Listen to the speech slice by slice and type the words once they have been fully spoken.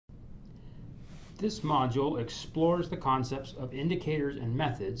This module explores the concepts of indicators and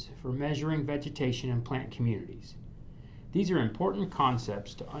methods for measuring vegetation in plant communities. These are important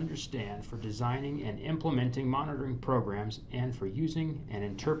concepts to understand for designing and implementing monitoring programs and for using and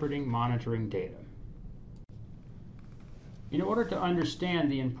interpreting monitoring data. In order to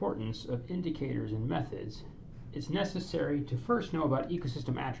understand the importance of indicators and methods, it's necessary to first know about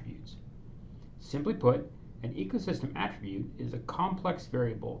ecosystem attributes. Simply put, an ecosystem attribute is a complex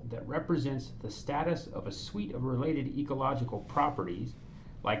variable that represents the status of a suite of related ecological properties,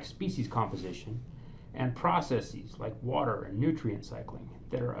 like species composition, and processes like water and nutrient cycling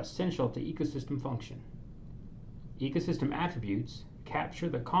that are essential to ecosystem function. Ecosystem attributes capture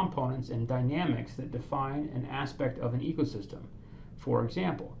the components and dynamics that define an aspect of an ecosystem. For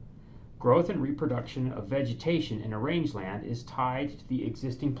example, growth and reproduction of vegetation in a rangeland is tied to the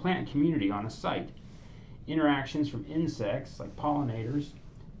existing plant community on a site. Interactions from insects like pollinators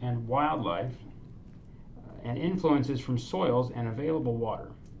and wildlife, and influences from soils and available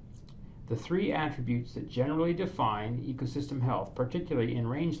water. The three attributes that generally define ecosystem health, particularly in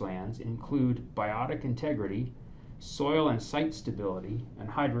rangelands, include biotic integrity, soil and site stability, and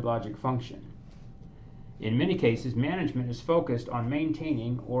hydrologic function. In many cases, management is focused on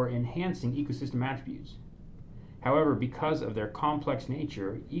maintaining or enhancing ecosystem attributes. However, because of their complex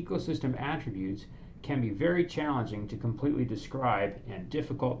nature, ecosystem attributes can be very challenging to completely describe and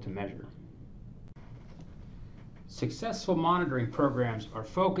difficult to measure. Successful monitoring programs are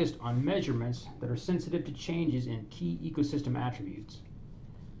focused on measurements that are sensitive to changes in key ecosystem attributes.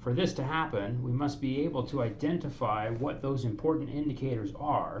 For this to happen, we must be able to identify what those important indicators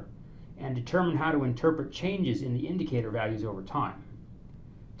are and determine how to interpret changes in the indicator values over time.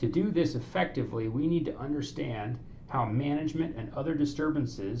 To do this effectively, we need to understand how management and other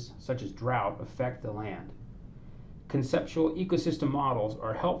disturbances, such as drought, affect the land. Conceptual ecosystem models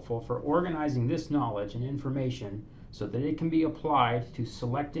are helpful for organizing this knowledge and information so that it can be applied to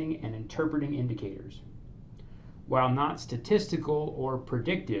selecting and interpreting indicators. While not statistical or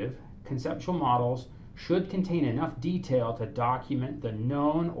predictive, conceptual models should contain enough detail to document the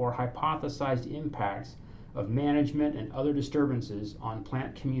known or hypothesized impacts of management and other disturbances on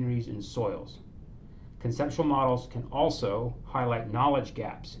plant communities and soils. Conceptual models can also highlight knowledge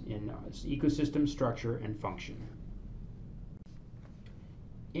gaps in ecosystem structure and function.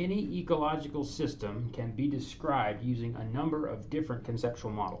 Any ecological system can be described using a number of different conceptual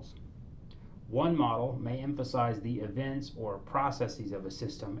models. One model may emphasize the events or processes of a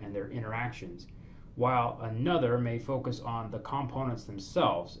system and their interactions, while another may focus on the components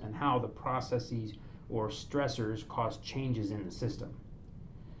themselves and how the processes or stressors cause changes in the system.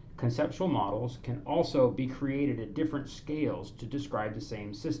 Conceptual models can also be created at different scales to describe the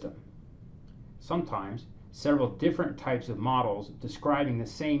same system. Sometimes, several different types of models describing the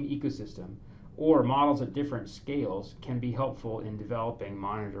same ecosystem or models at different scales can be helpful in developing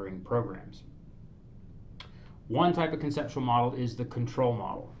monitoring programs. One type of conceptual model is the control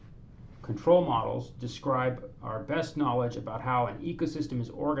model. Control models describe our best knowledge about how an ecosystem is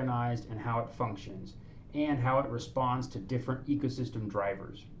organized and how it functions, and how it responds to different ecosystem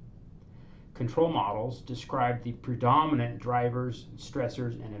drivers. Control models describe the predominant drivers,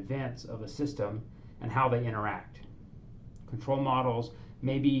 stressors, and events of a system and how they interact. Control models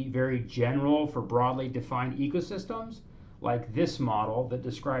may be very general for broadly defined ecosystems, like this model that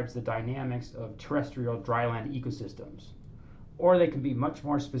describes the dynamics of terrestrial dryland ecosystems, or they can be much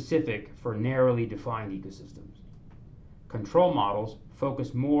more specific for narrowly defined ecosystems. Control models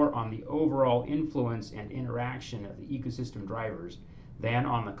focus more on the overall influence and interaction of the ecosystem drivers than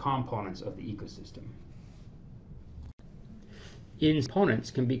on the components of the ecosystem. Components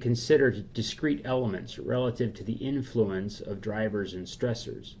can be considered discrete elements relative to the influence of drivers and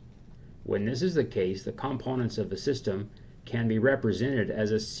stressors. When this is the case, the components of the system can be represented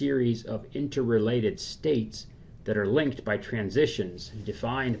as a series of interrelated states that are linked by transitions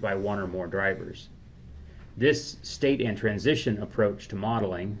defined by one or more drivers. This state and transition approach to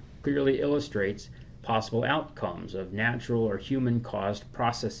modeling clearly illustrates possible outcomes of natural or human-caused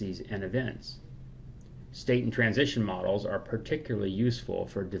processes and events. State and transition models are particularly useful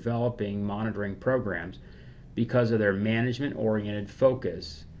for developing monitoring programs because of their management-oriented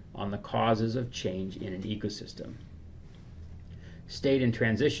focus on the causes of change in an ecosystem. State and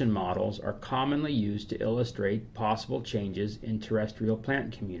transition models are commonly used to illustrate possible changes in terrestrial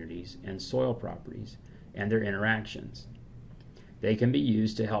plant communities and soil properties and their interactions. They can be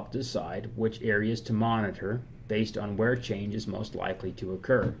used to help decide which areas to monitor based on where change is most likely to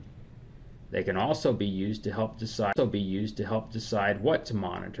occur. They can also be used to help decide what to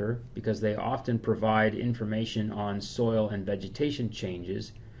monitor, because they often provide information on soil and vegetation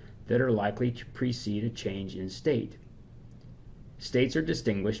changes that are likely to precede a change in state. States are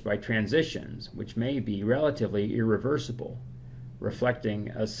distinguished by transitions, which may be relatively irreversible, reflecting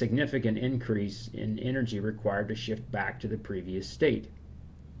a significant increase in energy required to shift back to the previous state.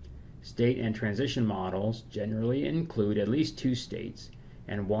 State and transition models generally include at least two states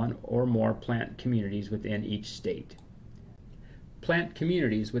and one or more plant communities within each state. Plant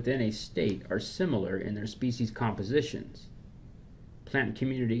communities within a state are similar in their species compositions. Plant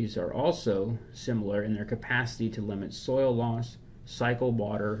communities are also similar in their capacity to limit soil loss, cycle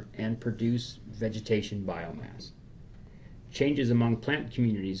water, and produce vegetation biomass. Changes among plant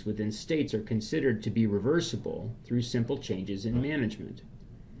communities within states are considered to be reversible through simple changes in management,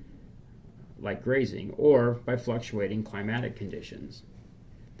 like grazing, or by fluctuating climatic conditions.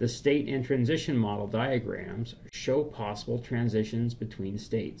 The state and transition model diagrams show possible transitions between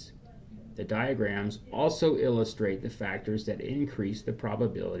states. The diagrams also illustrate the factors that increase the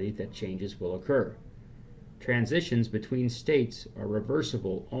probability that changes will occur. Transitions between states are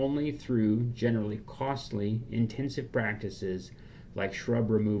reversible only through generally costly, intensive practices like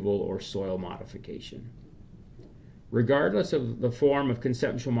shrub removal or soil modification. Regardless of the form of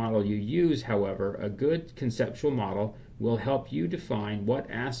conceptual model you use, however, a good conceptual model will help you define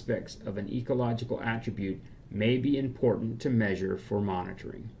what aspects of an ecological attribute may be important to measure for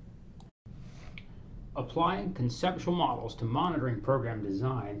monitoring. Applying conceptual models to monitoring program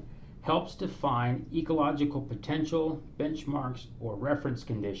design helps define ecological potential, benchmarks, or reference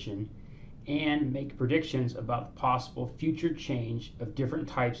condition, and make predictions about the possible future change of different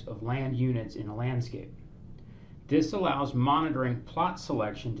types of land units in a landscape. This allows monitoring plot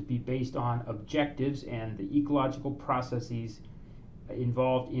selection to be based on objectives and the ecological processes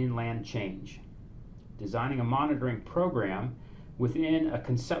involved in land change. Designing a monitoring program within a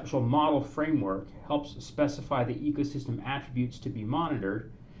conceptual model framework helps specify the ecosystem attributes to be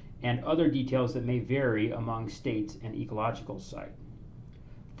monitored and other details that may vary among states and ecological sites.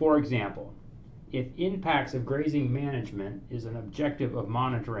 For example, if impacts of grazing management is an objective of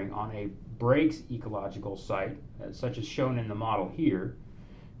monitoring on a breaks ecological site, such as shown in the model here,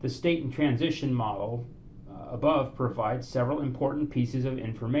 the state and transition model above provides several important pieces of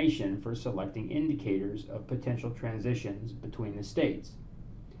information for selecting indicators of potential transitions between the states.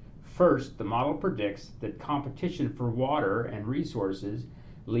 First, the model predicts that competition for water and resources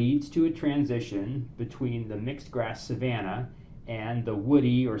leads to a transition between the mixed grass savanna and the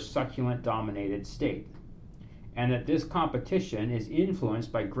woody or succulent dominated state, and that this competition is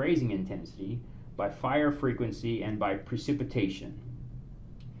influenced by grazing intensity, by fire frequency, and by precipitation.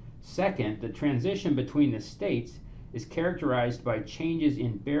 Second, the transition between the states is characterized by changes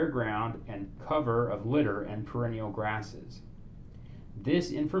in bare ground and cover of litter and perennial grasses.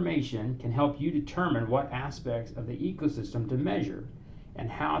 This information can help you determine what aspects of the ecosystem to measure and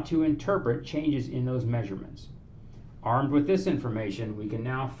how to interpret changes in those measurements. Armed with this information, we can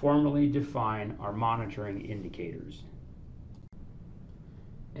now formally define our monitoring indicators.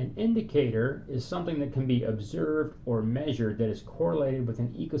 An indicator is something that can be observed or measured that is correlated with an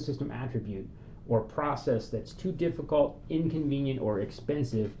ecosystem attribute or process that's too difficult, inconvenient, or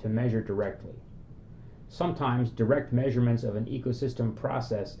expensive to measure directly. Sometimes direct measurements of an ecosystem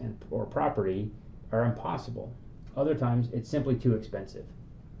process or property are impossible. Other times it's simply too expensive.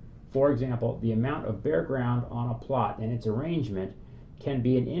 For example, the amount of bare ground on a plot and its arrangement can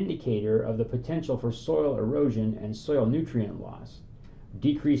be an indicator of the potential for soil erosion and soil nutrient loss,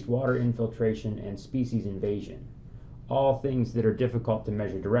 decreased water infiltration, and species invasion, all things that are difficult to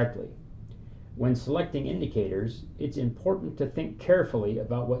measure directly. When selecting indicators, it's important to think carefully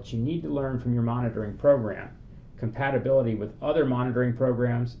about what you need to learn from your monitoring program, compatibility with other monitoring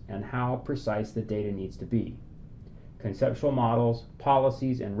programs, and how precise the data needs to be. Conceptual models,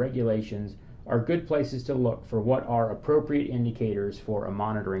 policies, and regulations are good places to look for what are appropriate indicators for a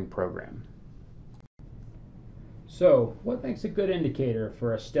monitoring program. So, what makes a good indicator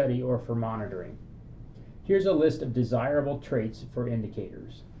for a study or for monitoring? Here's a list of desirable traits for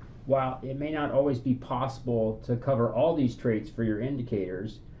indicators. While it may not always be possible to cover all these traits for your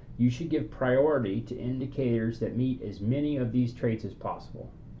indicators, you should give priority to indicators that meet as many of these traits as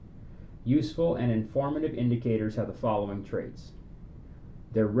possible. Useful and informative indicators have the following traits.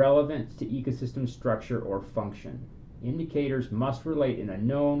 They're relevant to ecosystem structure or function. Indicators must relate in a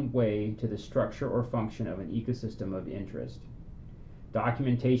known way to the structure or function of an ecosystem of interest.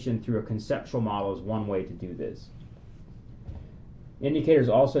 Documentation through a conceptual model is one way to do this. Indicators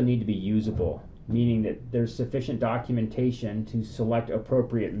also need to be usable, meaning that there's sufficient documentation to select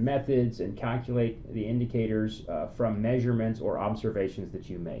appropriate methods and calculate the indicators from measurements or observations that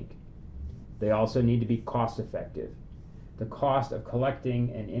you make. They also need to be cost effective. the cost of collecting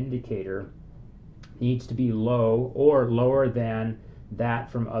an indicator needs to be low or lower than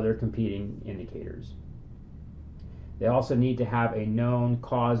that from other competing indicators. They also need to have a known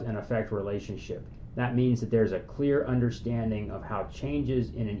cause and effect relationship. That means that there's a clear understanding of how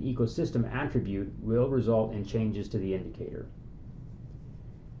changes in an ecosystem attribute will result in changes to the indicator.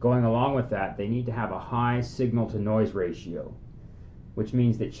 Going along with that, they need to have a high signal-to-noise ratio, which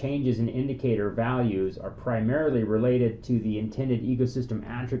means that changes in indicator values are primarily related to the intended ecosystem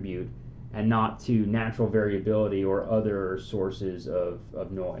attribute and not to natural variability or other sources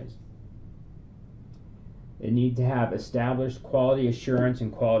of noise. They need to have established quality assurance and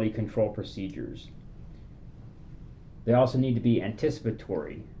quality control procedures. They also need to be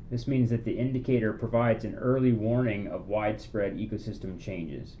anticipatory. This means that the indicator provides an early warning of widespread ecosystem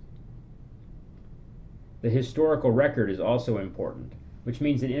changes. The historical record is also important, which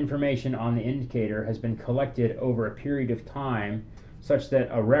means that information on the indicator has been collected over a period of time such that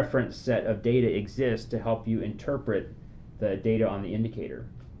a reference set of data exists to help you interpret the data on the indicator.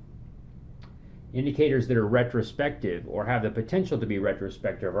 Indicators that are retrospective or have the potential to be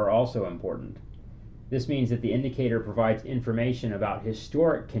retrospective are also important. This means that the indicator provides information about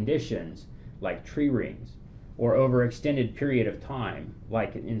historic conditions like tree rings, or over an extended period of time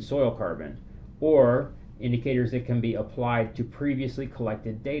like in soil carbon, or indicators that can be applied to previously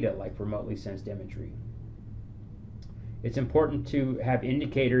collected data like remotely sensed imagery. It's important to have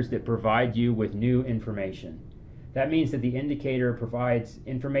indicators that provide you with new information. That means that the indicator provides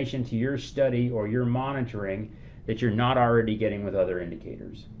information to your study or your monitoring that you're not already getting with other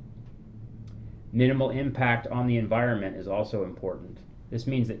indicators. Minimal impact on the environment is also important. This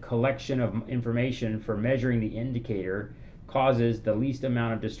means that collection of information for measuring the indicator causes the least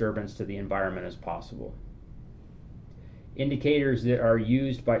amount of disturbance to the environment as possible. Indicators that are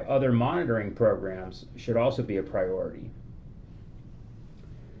used by other monitoring programs should also be a priority.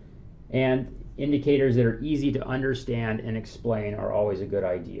 And indicators that are easy to understand and explain are always a good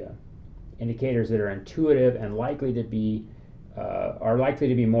idea. Indicators that are intuitive and likely to be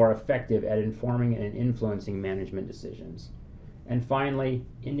more effective at informing and influencing management decisions. And finally,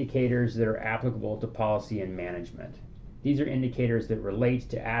 indicators that are applicable to policy and management. These are indicators that relate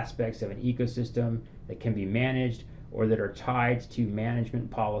to aspects of an ecosystem that can be managed or that are tied to management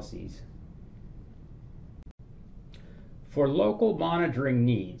policies. For local monitoring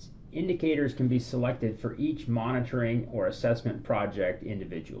needs, indicators can be selected for each monitoring or assessment project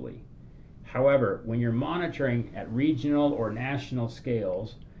individually. However, when you're monitoring at regional or national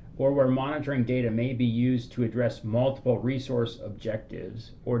scales, or where monitoring data may be used to address multiple resource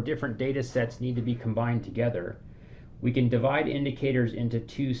objectives, or different data sets need to be combined together, we can divide indicators into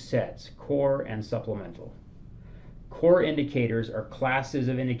two sets, core and supplemental. Core indicators are classes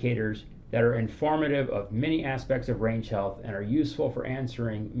of indicators that are informative of many aspects of range health and are useful for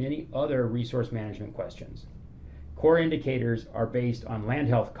answering many other resource management questions. Core indicators are based on land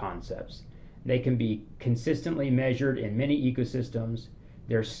health concepts. They can be consistently measured in many ecosystems.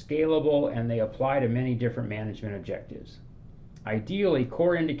 They're scalable and they apply to many different management objectives. Ideally,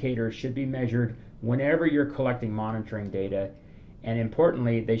 core indicators should be measured whenever you're collecting monitoring data, and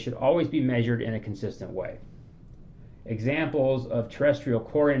importantly, they should always be measured in a consistent way. Examples of terrestrial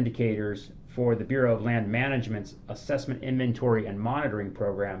core indicators for the Bureau of Land Management's Assessment, Inventory, and Monitoring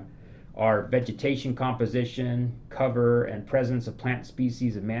Program are vegetation composition, cover and presence of plant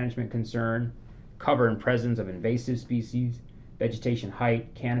species of management concern, cover and presence of invasive species, vegetation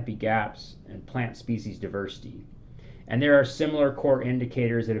height, canopy gaps, and plant species diversity. And there are similar core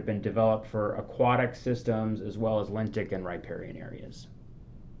indicators that have been developed for aquatic systems as well as lentic and riparian areas.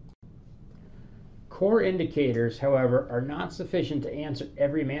 Core indicators, however, are not sufficient to answer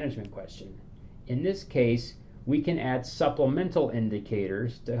every management question. In this case, we can add supplemental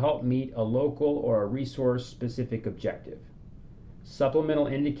indicators to help meet a local or a resource-specific objective. Supplemental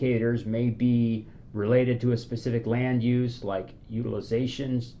indicators may be related to a specific land use, like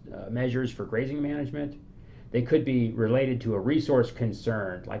utilization measures for grazing management. They could be related to a resource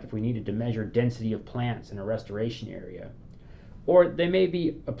concern, like if we needed to measure density of plants in a restoration area. Or they may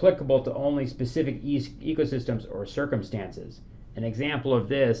be applicable to only specific ecosystems or circumstances. An example of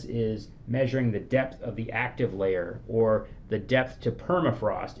this is measuring the depth of the active layer or the depth to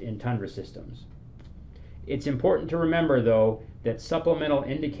permafrost in tundra systems. It's important to remember, though, that supplemental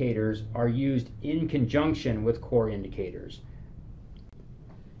indicators are used in conjunction with core indicators.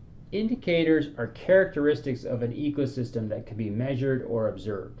 Indicators are characteristics of an ecosystem that can be measured or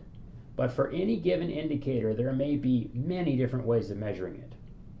observed. But for any given indicator, there may be many different ways of measuring it.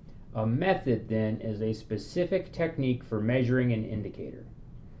 A method, then, is a specific technique for measuring an indicator.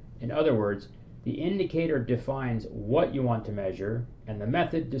 In other words, The indicator defines what you want to measure, and the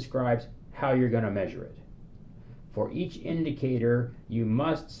method describes how you're going to measure it. For each indicator, you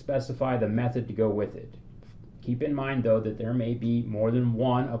must specify the method to go with it. Keep in mind, though, that there may be more than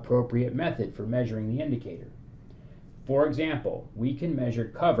one appropriate method for measuring the indicator. For example, we can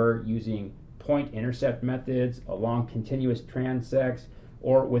measure cover using point-intercept methods, along continuous transects,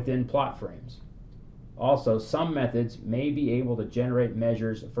 or within plot frames. Also, some methods may be able to generate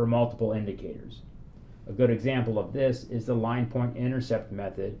measures for multiple indicators. A good example of this is the line point intercept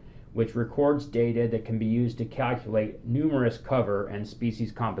method, which records data that can be used to calculate numerous cover and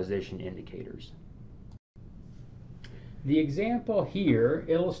species composition indicators. The example here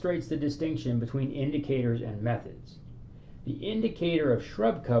illustrates the distinction between indicators and methods. The indicator of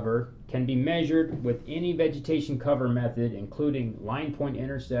shrub cover can be measured with any vegetation cover method, including line point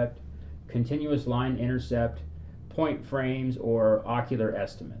intercept, continuous line intercept, point frames, or ocular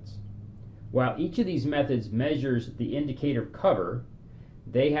estimates. While each of these methods measures the indicator cover,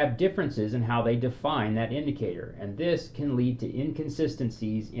 they have differences in how they define that indicator, and this can lead to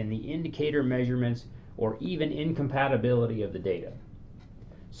inconsistencies in the indicator measurements or even incompatibility of the data.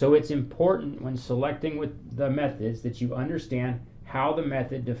 So it's important when selecting with the methods that you understand how the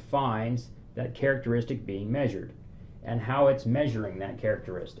method defines that characteristic being measured and how it's measuring that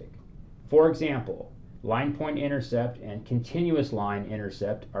characteristic. For example, line point intercept and continuous line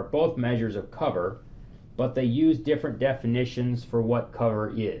intercept are both measures of cover, but they use different definitions for what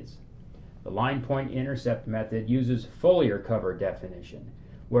cover is. The line point intercept method uses foliar cover definition,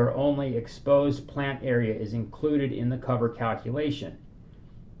 where only exposed plant area is included in the cover calculation.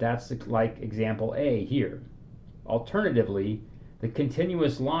 That's like example A here. Alternatively, the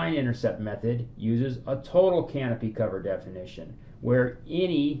continuous line intercept method uses a total canopy cover definition, where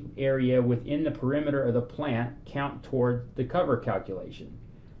any area within the perimeter of the plant count toward the cover calculation.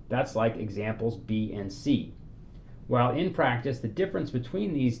 That's like examples B and C. While in practice the difference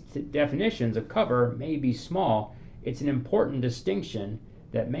between these definitions of cover may be small, it's an important distinction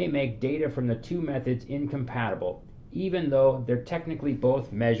that may make data from the two methods incompatible, even though they're technically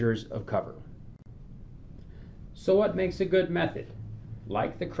both measures of cover. So what makes a good method?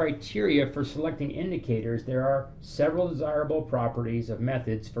 Like the criteria for selecting indicators, there are several desirable properties of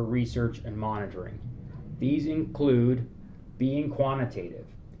methods for research and monitoring. These include being quantitative.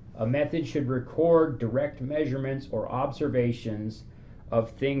 A method should record direct measurements or observations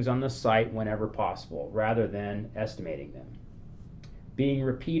of things on the site whenever possible, rather than estimating them. Being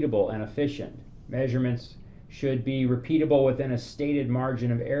repeatable and efficient. Measurements should be repeatable within a stated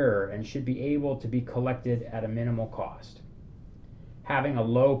margin of error and should be able to be collected at a minimal cost. Having a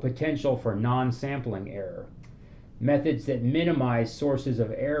low potential for non-sampling error. Methods that minimize sources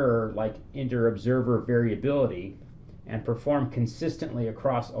of error like inter-observer variability and perform consistently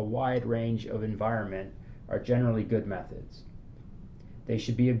across a wide range of environment are generally good methods. They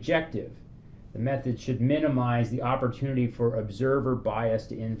should be objective. The method should minimize the opportunity for observer bias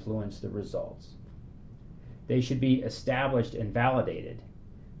to influence the results. They should be established and validated.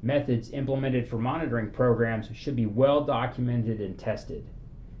 Methods implemented for monitoring programs should be well documented and tested.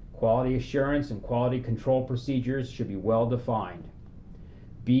 Quality assurance and quality control procedures should be well defined.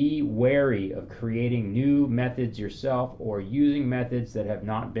 Be wary of creating new methods yourself or using methods that have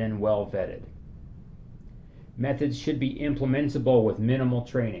not been well vetted. Methods should be implementable with minimal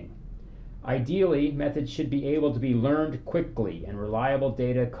training. Ideally, methods should be able to be learned quickly and reliable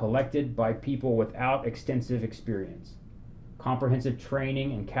data collected by people without extensive experience. Comprehensive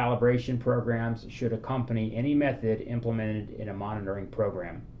training and calibration programs should accompany any method implemented in a monitoring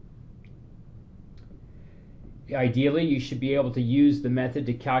program. Ideally, you should be able to use the method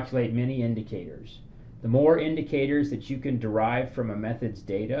to calculate many indicators. The more indicators that you can derive from a method's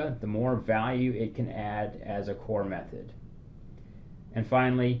data, the more value it can add as a core method. And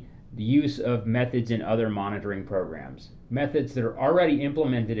finally, the use of methods in other monitoring programs. Methods that are already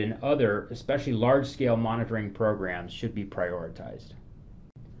implemented in other, especially large-scale monitoring programs, should be prioritized.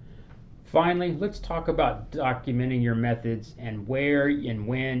 Finally, let's talk about documenting your methods and where and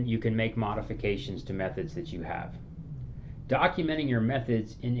when you can make modifications to methods that you have. Documenting your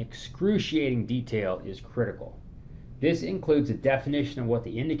methods in excruciating detail is critical. This includes a definition of what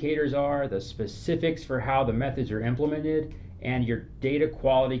the indicators are, the specifics for how the methods are implemented, and your data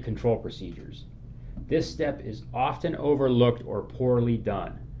quality control procedures. This step is often overlooked or poorly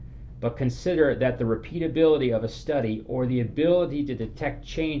done, but consider that the repeatability of a study or the ability to detect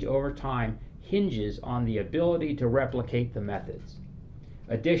change over time hinges on the ability to replicate the methods.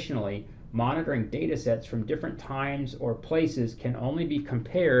 Additionally, monitoring data sets from different times or places can only be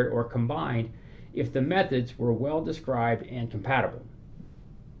compared or combined if the methods were well described and compatible.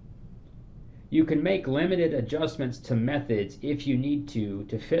 You can make limited adjustments to methods if you need to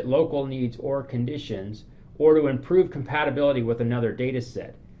fit local needs or conditions, or to improve compatibility with another data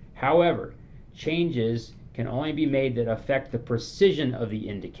set. However, changes can only be made that affect the precision of the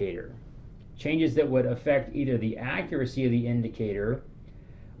indicator. Changes that would affect either the accuracy of the indicator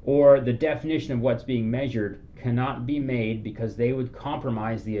or the definition of what's being measured cannot be made because they would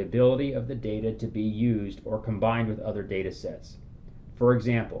compromise the ability of the data to be used or combined with other data sets. For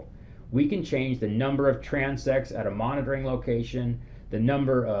example, we can change the number of transects at a monitoring location, the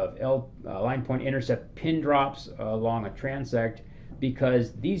number of line point intercept pin drops along a transect,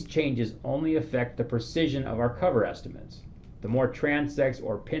 because these changes only affect the precision of our cover estimates. The more transects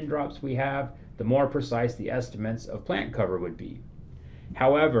or pin drops we have, the more precise the estimates of plant cover would be.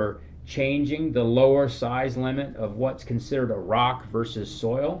 However, changing the lower size limit of what's considered a rock versus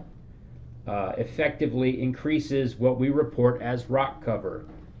soil effectively increases what we report as rock cover.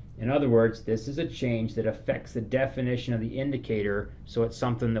 In other words, this is a change that affects the definition of the indicator, so it's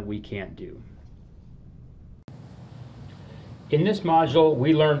something that we can't do. In this module,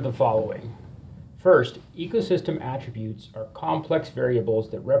 we learned the following. First, ecosystem attributes are complex variables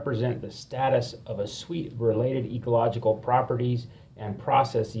that represent the status of a suite of related ecological properties and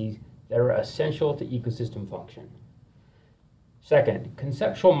processes that are essential to ecosystem function. Second,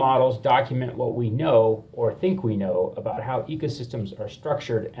 conceptual models document what we know or think we know about how ecosystems are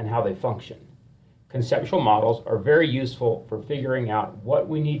structured and how they function. Conceptual models are very useful for figuring out what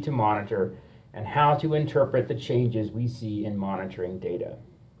we need to monitor and how to interpret the changes we see in monitoring data.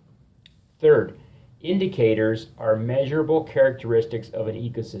 Third, indicators are measurable characteristics of an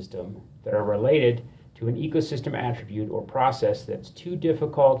ecosystem that are related to an ecosystem attribute or process that's too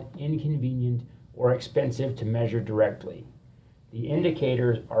difficult, inconvenient, or expensive to measure directly. The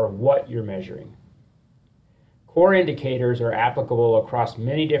indicators are what you're measuring. Core indicators are applicable across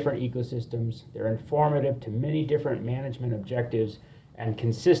many different ecosystems. They're informative to many different management objectives and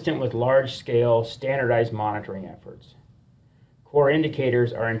consistent with large-scale standardized monitoring efforts. Core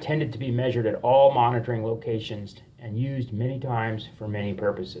indicators are intended to be measured at all monitoring locations and used many times for many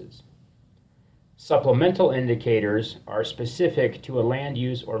purposes. Supplemental indicators are specific to a land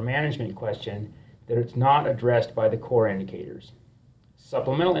use or management question that is not addressed by the core indicators.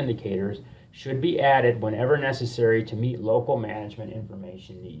 Supplemental indicators should be added whenever necessary to meet local management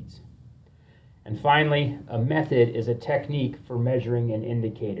information needs. And finally, a method is a technique for measuring an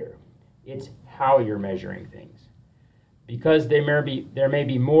indicator. It's how you're measuring things. Because there may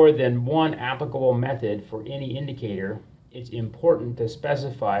be more than one applicable method for any indicator, it's important to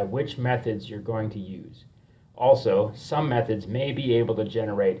specify which methods you're going to use. Also, some methods may be able to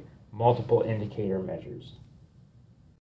generate multiple indicator measures.